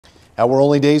Now we're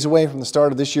only days away from the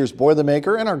start of this year's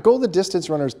Boilermaker, and our Go the Distance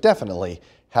runners definitely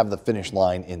have the finish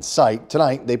line in sight.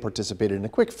 Tonight, they participated in a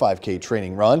quick 5K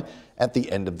training run at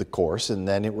the end of the course, and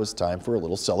then it was time for a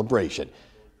little celebration.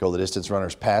 Go the Distance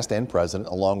runners past and present,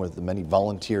 along with the many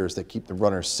volunteers that keep the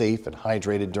runners safe and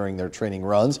hydrated during their training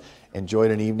runs, enjoyed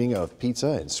an evening of pizza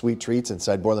and sweet treats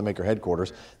inside Boilermaker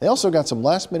headquarters. They also got some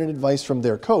last-minute advice from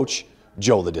their coach,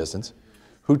 Joe the Distance,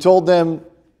 who told them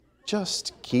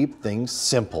just keep things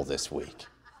simple this week.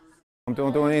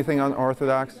 Don't do anything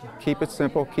unorthodox. Keep it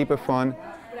simple, keep it fun.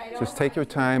 Just take your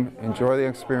time, enjoy the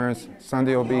experience.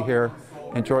 Sunday will be here.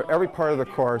 Enjoy every part of the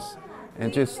course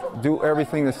and just do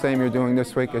everything the same you're doing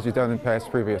this week as you've done in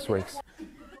previous weeks.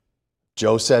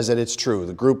 Joe says that it's true.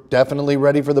 The group definitely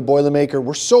ready for the Boilermaker.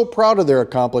 We're so proud of their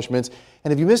accomplishments.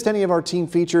 And if you missed any of our team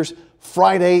features,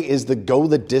 Friday is the Go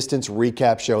the Distance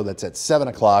recap show that's at 7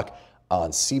 o'clock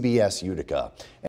on CBS Utica.